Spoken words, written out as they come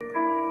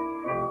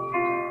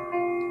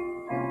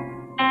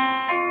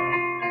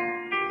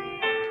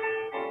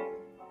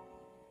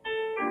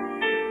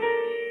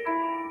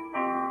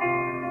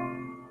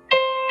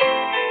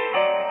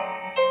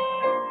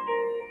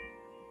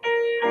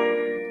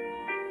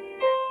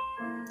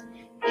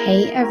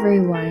Hey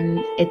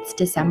everyone, it's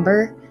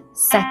December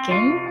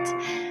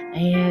 2nd,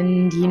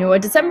 and you know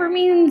what December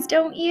means,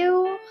 don't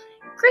you?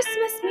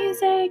 Christmas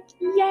music!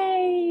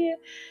 Yay!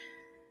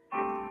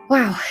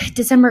 Wow,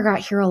 December got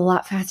here a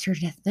lot faster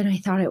than I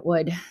thought it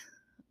would.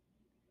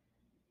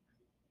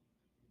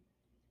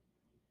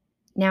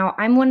 Now,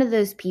 I'm one of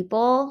those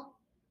people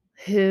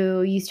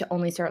who used to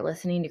only start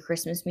listening to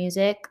Christmas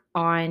music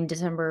on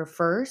December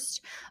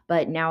 1st,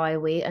 but now I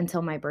wait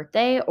until my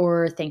birthday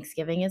or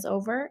Thanksgiving is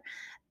over.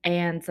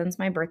 And since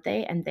my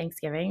birthday and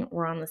Thanksgiving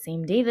were on the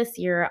same day this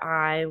year,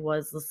 I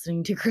was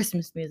listening to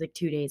Christmas music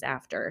 2 days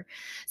after.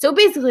 So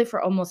basically,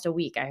 for almost a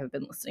week, I have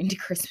been listening to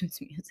Christmas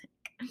music.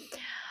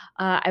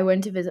 I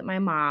went to visit my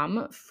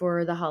mom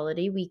for the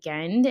holiday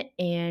weekend,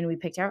 and we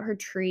picked out her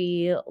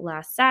tree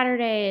last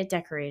Saturday,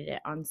 decorated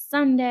it on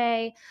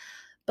Sunday.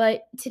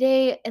 But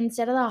today,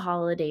 instead of the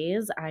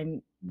holidays,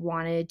 I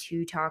wanted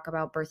to talk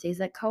about birthdays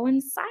that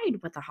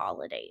coincide with the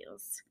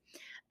holidays.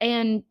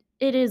 And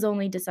it is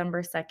only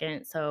December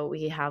 2nd, so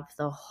we have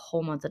the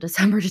whole month of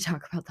December to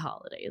talk about the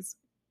holidays.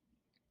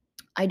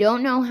 I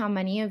don't know how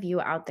many of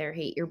you out there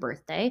hate your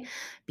birthday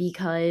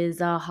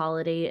because a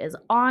holiday is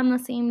on the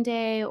same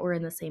day or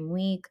in the same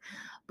week,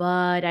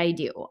 but I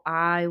do.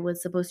 I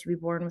was supposed to be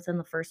born within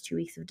the first 2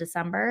 weeks of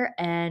December,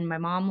 and my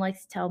mom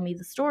likes to tell me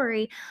the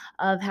story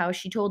of how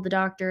she told the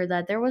doctor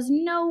that there was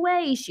no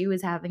way she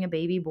was having a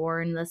baby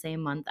born the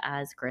same month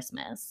as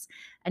Christmas.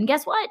 And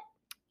guess what?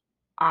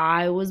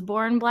 I was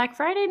born Black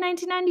Friday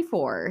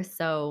 1994,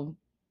 so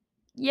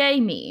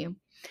yay me.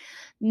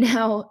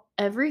 Now,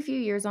 every few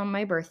years on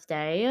my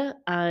birthday,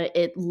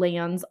 it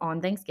lands on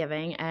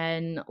Thanksgiving,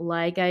 and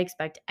like I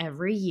expect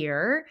every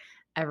year,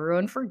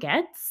 everyone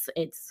forgets.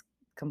 It's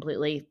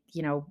completely,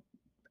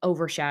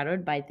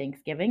 overshadowed by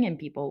Thanksgiving and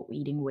people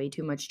eating way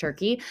too much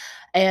turkey.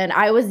 And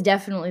I was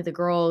definitely the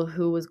girl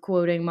who was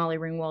quoting Molly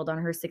Ringwald on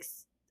her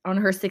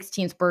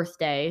 16th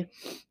birthday.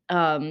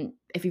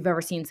 If you've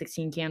ever seen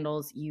 16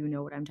 Candles, you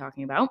know what I'm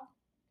talking about.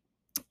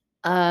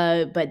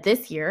 But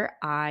this year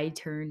I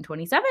turned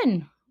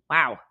 27.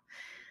 Wow.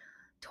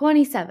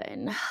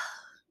 27.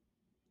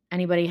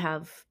 Anybody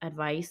have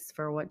advice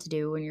for what to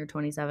do when you're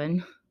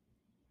 27?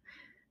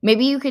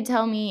 Maybe you could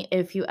tell me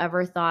if you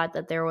ever thought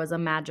that there was a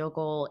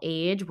magical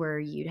age where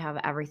you'd have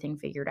everything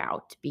figured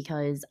out,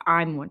 because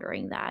I'm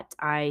wondering that.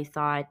 I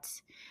thought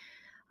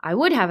I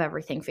would have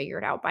everything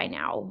figured out by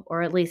now,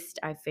 or at least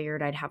I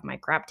figured I'd have my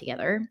crap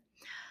together.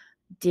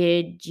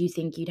 Did you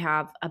think you'd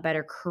have a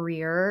better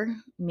career,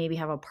 maybe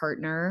have a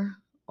partner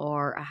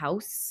or a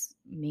house?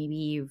 Maybe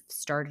you've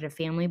started a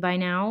family by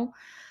now.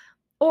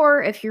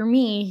 Or if you're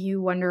me,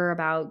 you wonder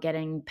about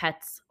getting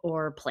pets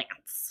or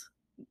plants.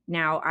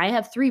 Now, I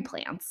have 3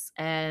 plants,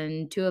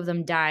 and 2 of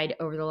them died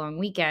over the long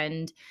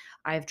weekend.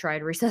 I've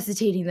tried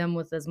resuscitating them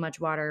with as much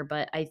water,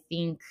 but I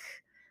think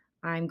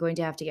I'm going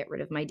to have to get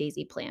rid of my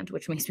daisy plant,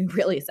 which makes me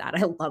really sad.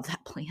 I love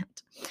that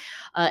plant.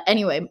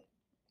 Anyway,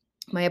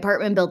 my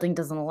apartment building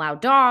doesn't allow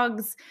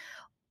dogs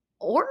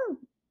or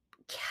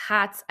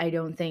cats, I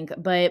don't think,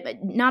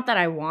 but not that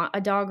I want a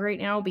dog right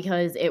now,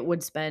 because it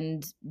would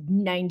spend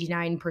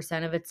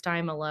 99% of its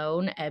time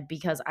alone,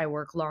 because I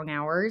work long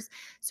hours,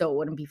 so it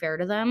wouldn't be fair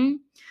to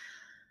them.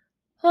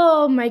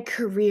 Oh, my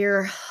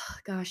career.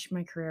 Gosh,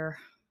 my career.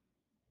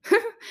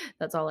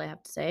 That's all I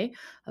have to say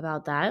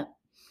about that.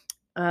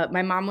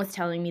 My mom was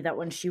telling me that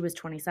when she was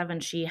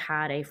 27, she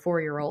had a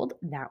 4-year-old.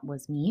 That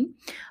was me.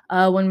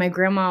 When my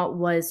grandma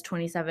was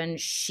 27,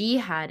 she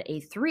had a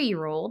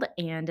 3-year-old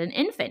and an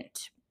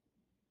infant.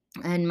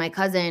 And my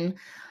cousin,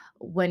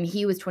 when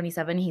he was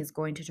 27, he's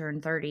going to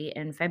turn 30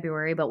 in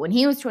February, but when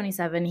he was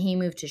 27, he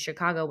moved to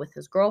Chicago with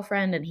his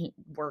girlfriend, and he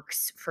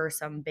works for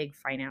some big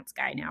finance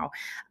guy now.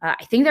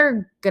 I think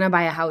they're going to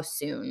buy a house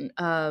soon.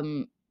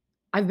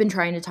 I've been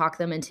trying to talk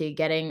them into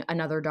getting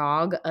another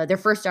dog. Their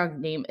first dog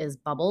name is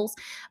Bubbles,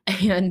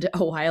 and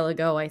a while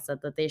ago I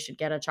said that they should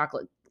get a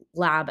chocolate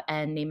lab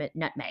and name it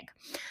Nutmeg.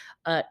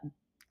 Uh,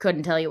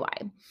 couldn't tell you why.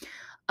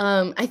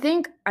 I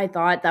think I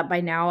thought that by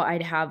now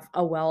I'd have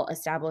a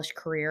well-established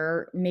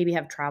career, maybe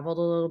have traveled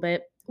a little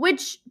bit,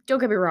 which, don't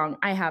get me wrong,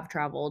 I have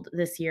traveled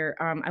this year.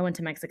 I went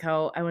to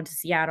Mexico, I went to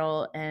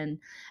Seattle and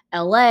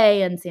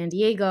LA and San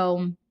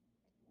Diego.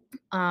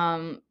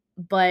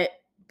 But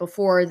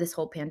before this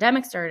whole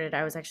pandemic started,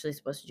 I was actually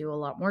supposed to do a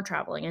lot more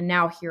traveling. And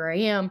now here I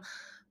am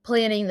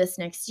planning this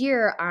next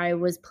year. I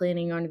was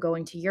planning on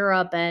going to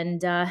Europe,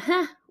 and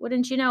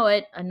wouldn't you know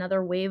it,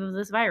 another wave of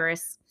this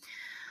virus.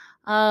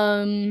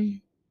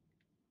 Um,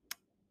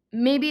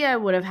 Maybe I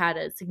would have had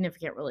a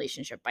significant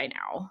relationship by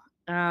now.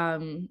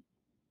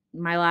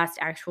 My last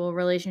actual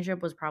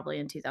relationship was probably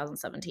in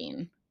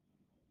 2017.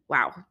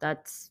 Wow,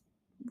 that's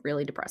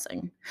really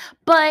depressing.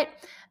 But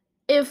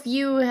if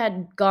you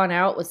had gone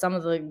out with some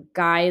of the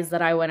guys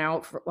that I went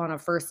out on a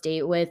first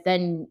date with,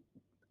 then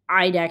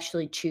I'd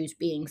actually choose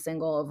being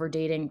single over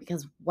dating,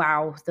 because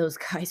wow, those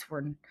guys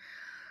were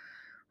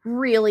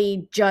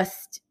really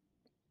just,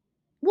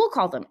 we'll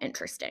call them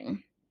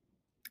interesting.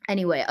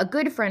 Anyway, a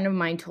good friend of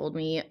mine told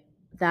me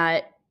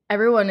that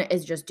everyone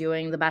is just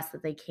doing the best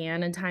that they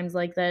can in times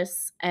like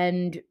this.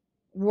 And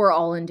we're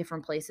all in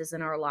different places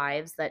in our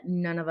lives that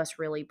none of us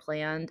really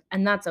planned,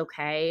 and that's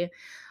okay.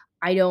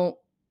 I don't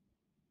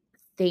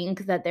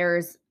think that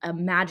there's a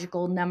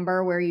magical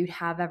number where you'd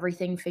have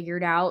everything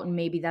figured out, and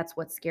maybe that's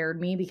what scared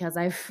me because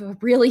I've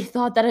really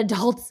thought that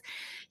adults,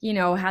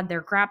 had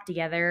their crap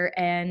together,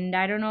 and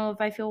I don't know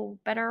if I feel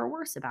better or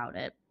worse about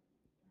it.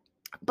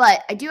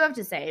 But I do have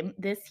to say,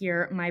 this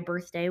year my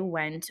birthday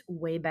went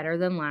way better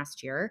than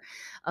last year.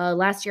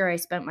 Last year I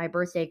spent my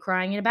birthday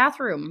crying in a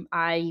bathroom.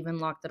 I even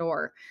locked the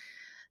door.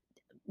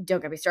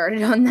 Don't get me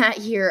started on that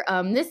year.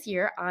 This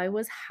year I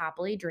was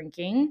happily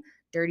drinking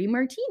dirty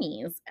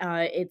martinis.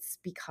 It's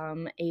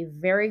become a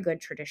very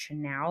good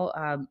tradition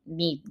now.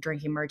 Me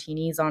drinking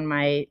martinis on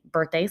my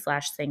birthday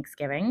slash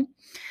Thanksgiving.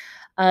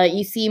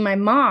 You see, my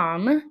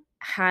mom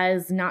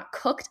has not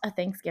cooked a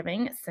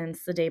Thanksgiving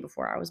since the day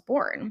before I was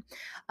born.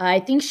 I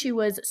think she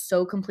was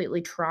so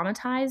completely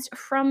traumatized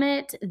from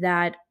it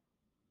that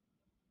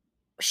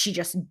she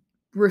just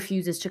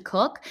refuses to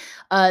cook.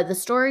 The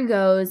story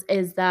goes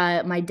is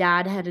that my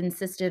dad had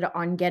insisted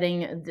on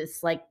getting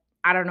this, like,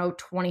 I don't know,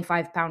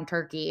 25-pound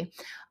turkey.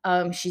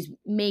 She's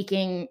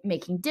making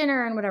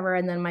dinner and whatever,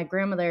 and then my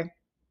grandmother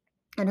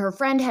and her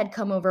friend had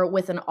come over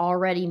with an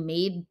already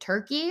made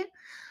turkey,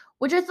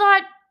 which I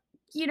thought,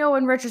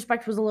 in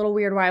retrospect was a little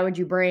weird. Why would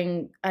you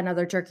bring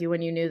another turkey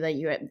when you knew that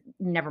you had,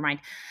 never mind.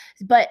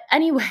 But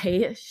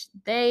anyway,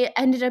 they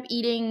ended up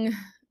eating,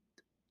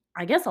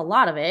 I guess, a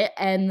lot of it,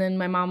 and then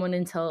my mom went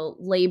into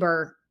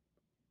labor,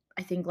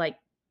 I think, like,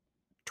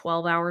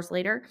 12 hours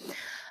later.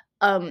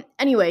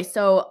 Anyway,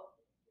 so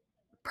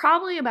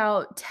probably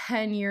about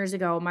 10 years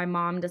ago, my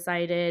mom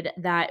decided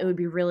that it would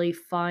be really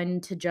fun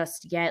to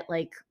just get,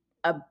 like,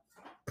 a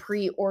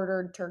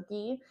pre-ordered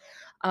turkey,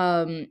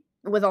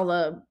 with all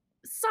the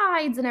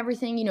sides and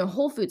everything.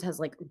 Whole Foods has,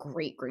 like,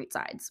 great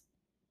sides.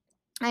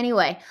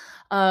 Anyway,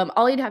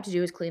 all you'd have to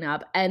do is clean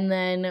up. And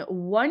then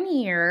one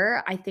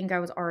year, I think I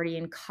was already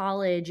in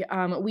college,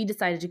 we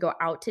decided to go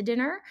out to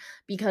dinner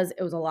because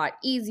it was a lot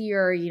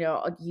easier. You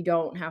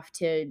don't have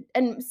to,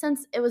 and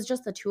since it was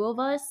just the two of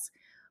us,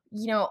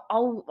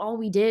 all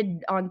we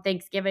did on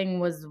Thanksgiving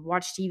was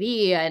watch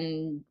TV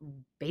and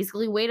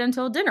basically wait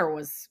until dinner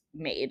was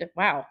made.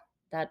 Wow,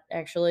 that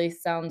actually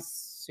sounds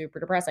super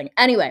depressing.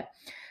 Anyway,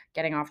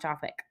 getting off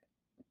topic.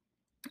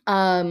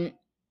 Um,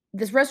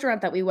 this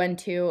restaurant that we went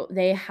to,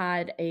 they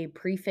had a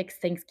prefix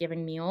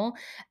Thanksgiving meal,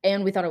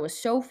 and we thought it was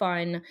so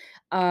fun.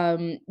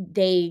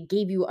 They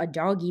gave you a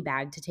doggy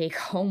bag to take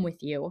home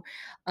with you.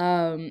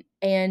 And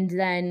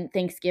then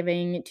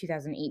Thanksgiving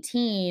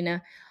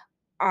 2018,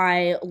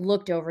 I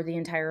looked over the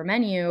entire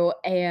menu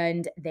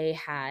and they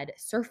had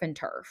surf and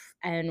turf.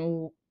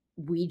 And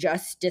we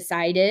just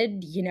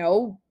decided,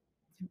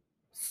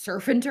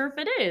 surf and turf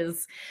it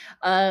is.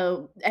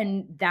 And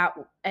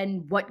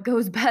what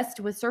goes best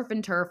with surf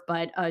and turf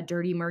but a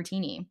dirty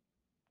martini.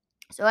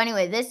 So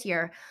anyway, this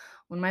year,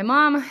 when my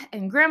mom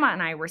and grandma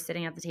and I were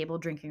sitting at the table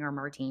drinking our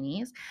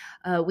martinis,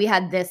 we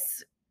had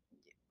this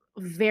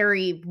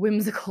very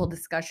whimsical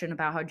discussion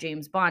about how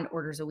James Bond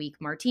orders a weak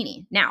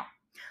martini. Now,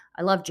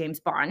 I love James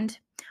Bond.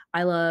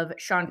 I love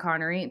Sean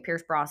Connery,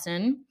 Pierce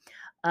Brosnan.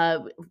 Uh,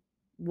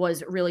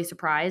 was really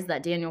surprised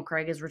that Daniel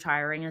Craig is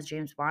retiring as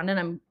James Bond, and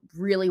I'm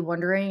really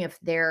wondering if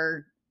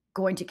they're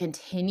going to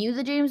continue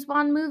the James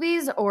Bond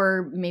movies,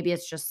 or maybe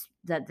it's just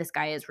that this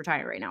guy is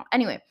retired right now.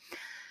 Anyway,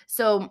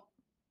 so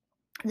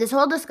this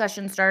whole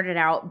discussion started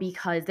out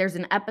because there's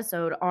an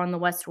episode on The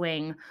West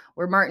Wing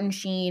where Martin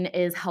Sheen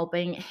is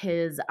helping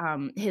his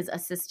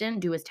assistant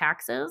do his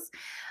taxes,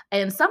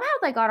 and somehow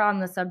they got on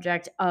the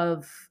subject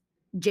of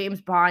James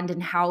Bond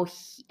and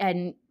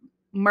and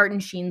Martin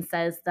Sheen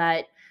says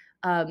that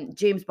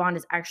James Bond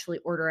is actually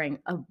ordering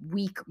a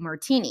weak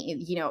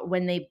martini.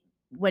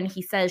 When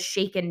he says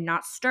shaken,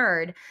 not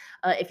stirred,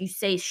 if you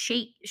say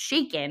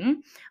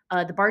shaken,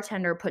 the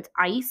bartender puts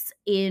ice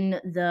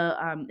in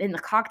the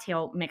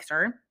cocktail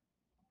mixer,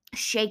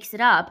 shakes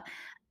it up,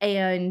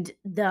 and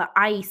the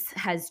ice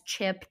has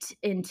chipped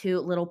into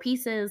little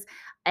pieces,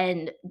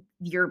 and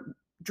your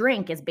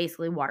drink is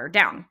basically watered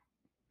down.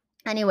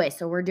 Anyway,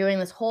 so we're doing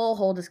this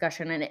whole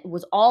discussion, and it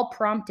was all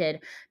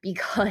prompted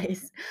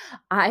because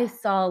I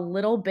saw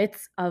little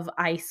bits of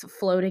ice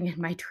floating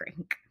in my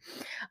drink.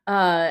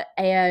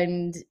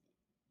 And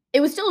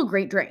it was still a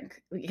great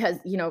drink because,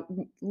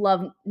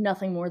 love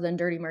nothing more than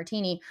dirty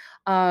martini.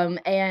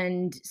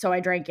 And so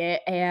I drank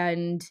it,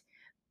 and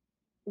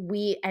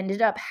we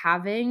ended up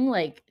having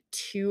like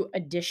 2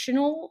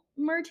 additional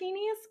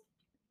martinis.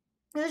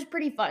 It was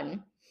pretty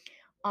fun.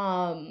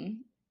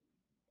 Um,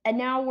 and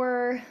now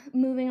we're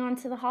moving on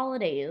to the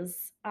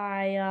holidays.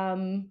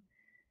 I'm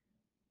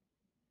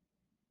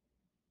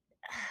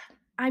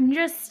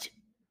just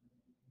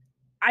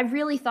I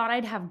really thought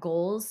I'd have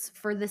goals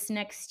for this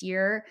next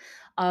year.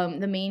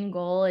 The main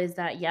goal is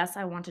that, yes,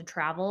 I want to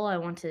travel. I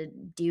want to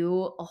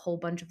do a whole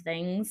bunch of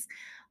things.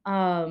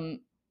 Um,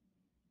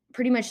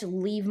 Pretty much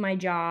leave my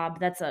job.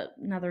 That's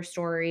another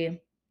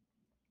story.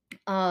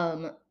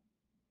 Um,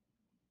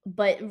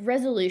 but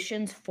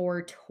resolutions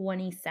for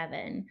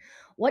 27.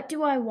 What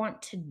do I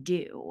want to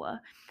do?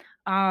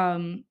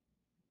 Um,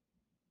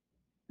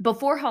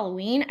 before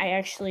Halloween, I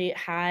actually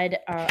had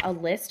a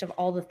list of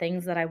all the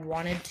things that I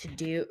wanted to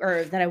do,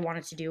 or that I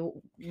wanted to do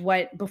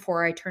what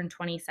before I turned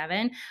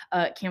 27.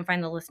 Can't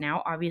find the list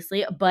now,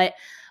 obviously, but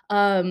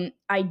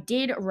I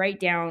did write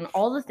down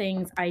all the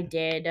things I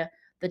did,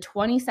 the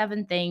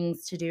 27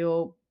 things to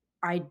do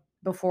I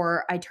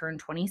before I turned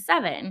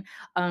 27.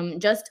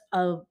 Just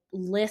a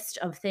list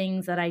of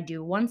things that I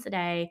do once a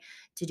day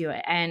to do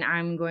it, and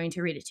I'm going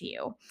to read it to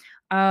you.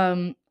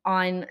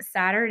 On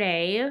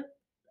Saturday,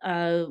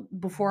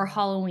 before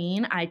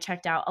Halloween, I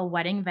checked out a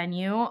wedding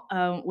venue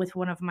with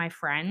one of my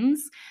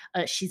friends.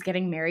 She's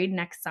getting married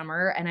next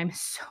summer, and I'm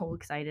so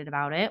excited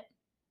about it.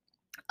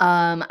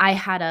 I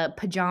had a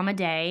pajama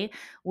day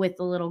with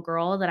the little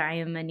girl that I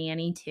am a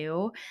nanny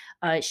to.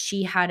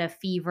 She had a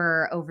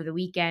fever over the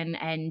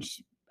weekend, and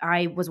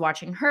I was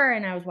watching her,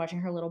 and I was watching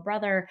her little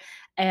brother,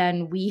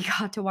 and we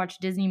got to watch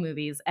Disney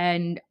movies.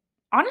 And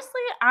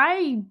honestly,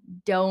 I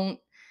don't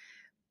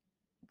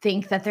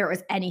think that there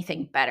was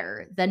anything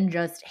better than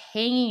just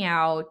hanging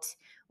out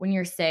when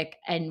you're sick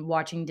and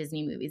watching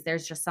Disney movies.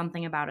 There's just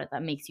something about it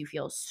that makes you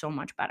feel so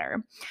much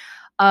better.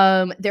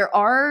 There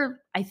are,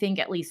 I think,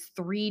 at least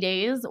 3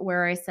 days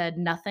where I said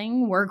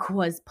nothing. Work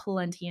was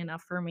plenty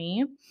enough for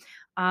me.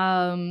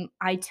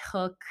 I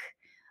took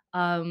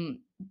um,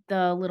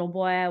 the little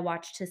boy I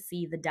watched to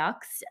see the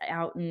ducks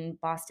out in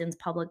Boston's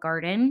Public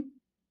Garden.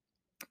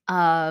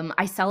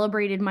 I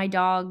celebrated my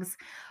dog's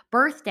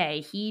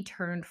birthday. He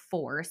turned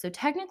 4. So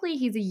technically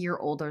he's a year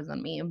older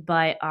than me,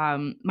 but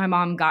my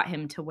mom got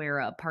him to wear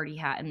a party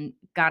hat, and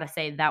gotta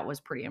say that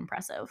was pretty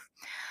impressive.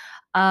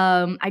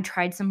 I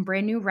tried some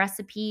brand new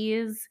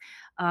recipes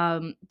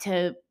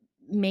to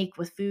make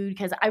with food,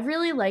 because I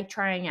really like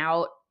trying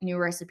out new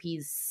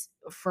recipes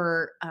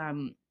for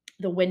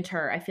the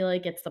winter. I feel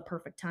like it's the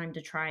perfect time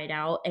to try it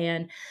out.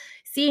 And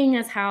seeing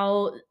as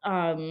how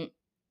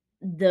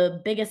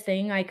the biggest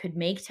thing I could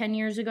make 10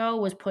 years ago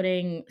was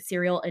putting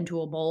cereal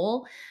into a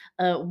bowl,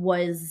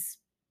 was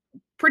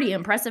pretty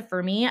impressive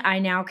for me. I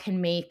now can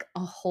make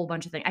a whole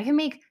bunch of things. I can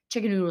make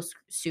chicken noodle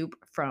soup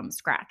from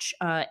scratch,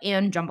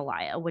 and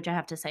jambalaya, which I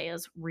have to say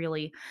is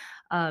really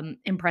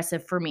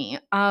impressive for me.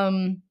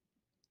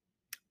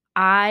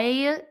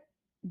 I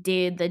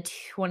did the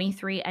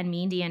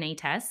 23andMe DNA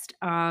test.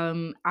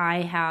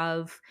 I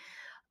have,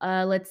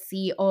 let's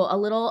see, a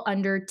little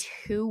under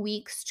 2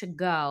 weeks to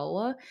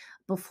go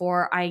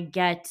before I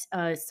get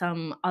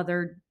some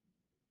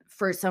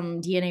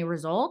DNA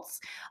results.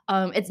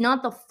 It's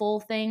not the full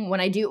thing. When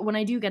I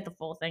do get the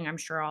full thing, I'm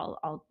sure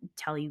I'll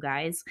tell you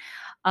guys.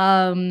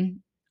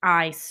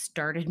 I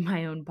started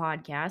my own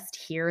podcast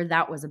here.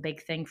 That was a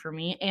big thing for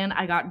me, and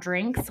I got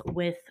drinks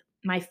with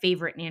my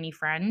favorite nanny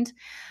friend.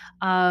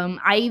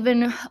 I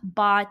even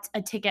bought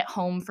a ticket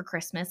home for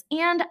Christmas,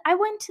 and I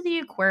went to the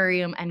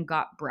aquarium and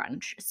got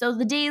brunch. So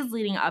the days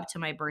leading up to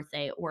my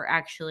birthday were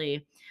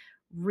actually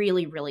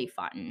really, really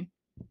fun.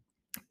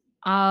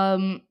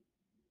 Um,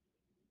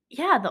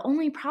 yeah, the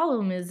only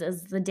problem is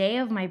the day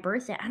of my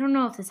birthday. I don't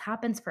know if this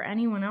happens for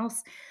anyone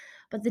else,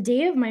 but the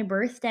day of my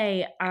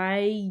birthday,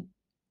 I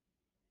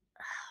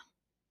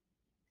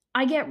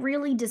get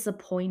really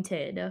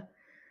disappointed.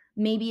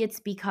 Maybe it's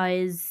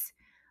because,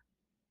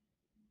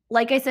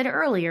 like I said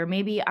earlier,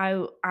 maybe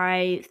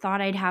I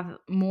thought I'd have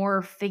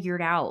more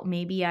figured out.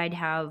 Maybe I'd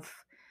have,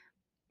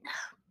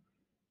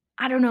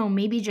 I don't know,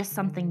 maybe just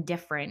something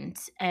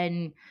different.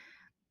 And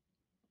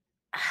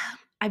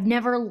I've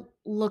never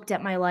looked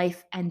at my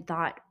life and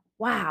thought,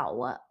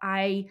 wow,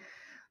 I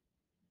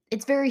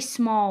it's very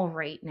small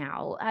right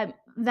now.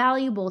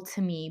 Valuable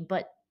to me,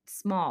 but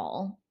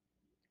small.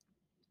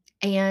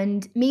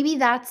 And maybe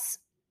that's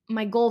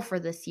my goal for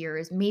this year,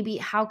 is maybe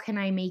how can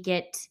I make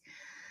it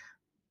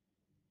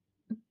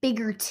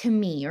bigger to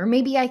me? Or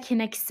maybe I can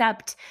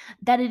accept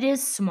that it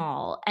is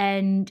small,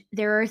 and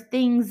there are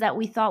things that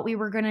we thought we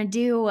were going to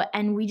do,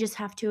 and we just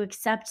have to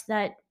accept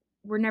that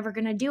we're never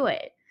going to do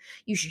it.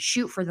 You should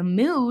shoot for the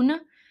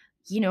moon,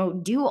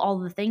 do all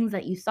the things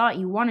that you thought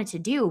you wanted to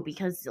do,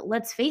 because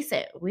let's face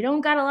it, we don't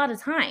got a lot of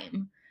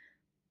time.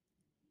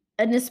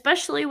 And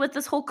especially with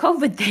this whole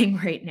COVID thing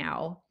right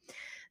now.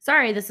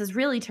 Sorry, this has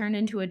really turned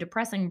into a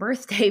depressing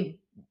birthday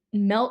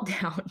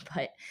meltdown,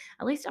 but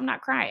at least I'm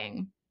not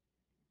crying.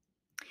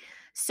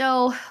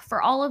 So, for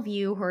all of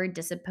you who are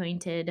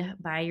disappointed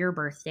by your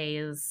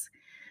birthdays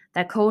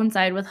that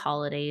coincide with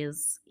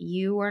holidays,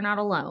 you are not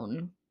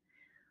alone.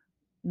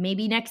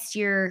 Maybe next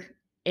year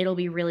it'll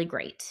be really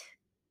great.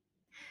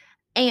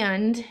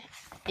 And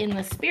in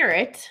the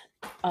spirit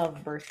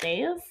of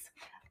birthdays,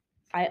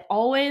 I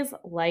always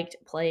liked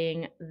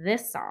playing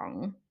this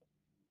song.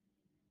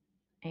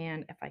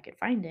 And if I could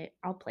find it,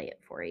 I'll play it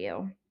for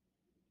you.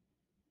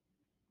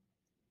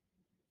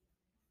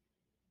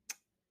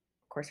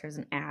 Of course, there's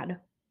an ad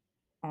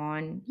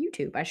on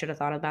YouTube. I should have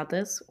thought about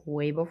this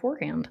way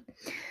beforehand.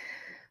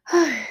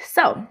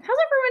 So, how's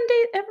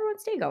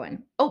everyone's day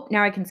going? Oh,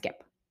 now I can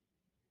skip.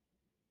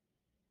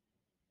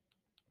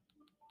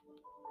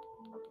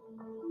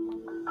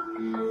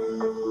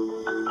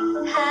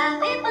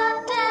 Happy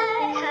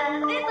birthday,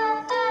 happy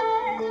birthday.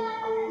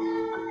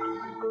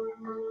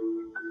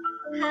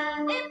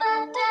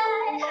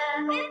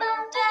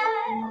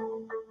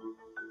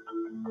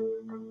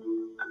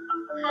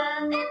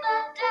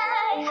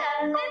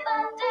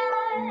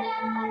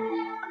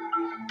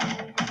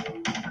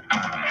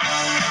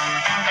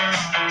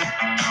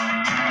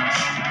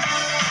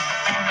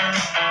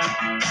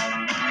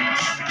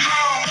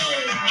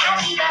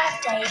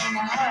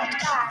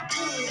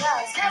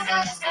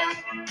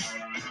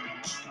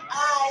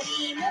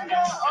 remember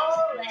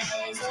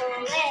always,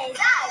 always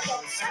I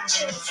get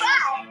such a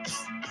fright.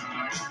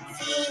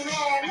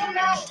 Feeling in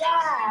the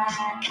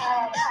dark,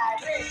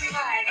 covered with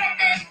my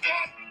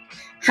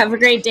Have a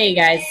great day,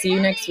 guys. See you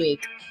next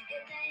week.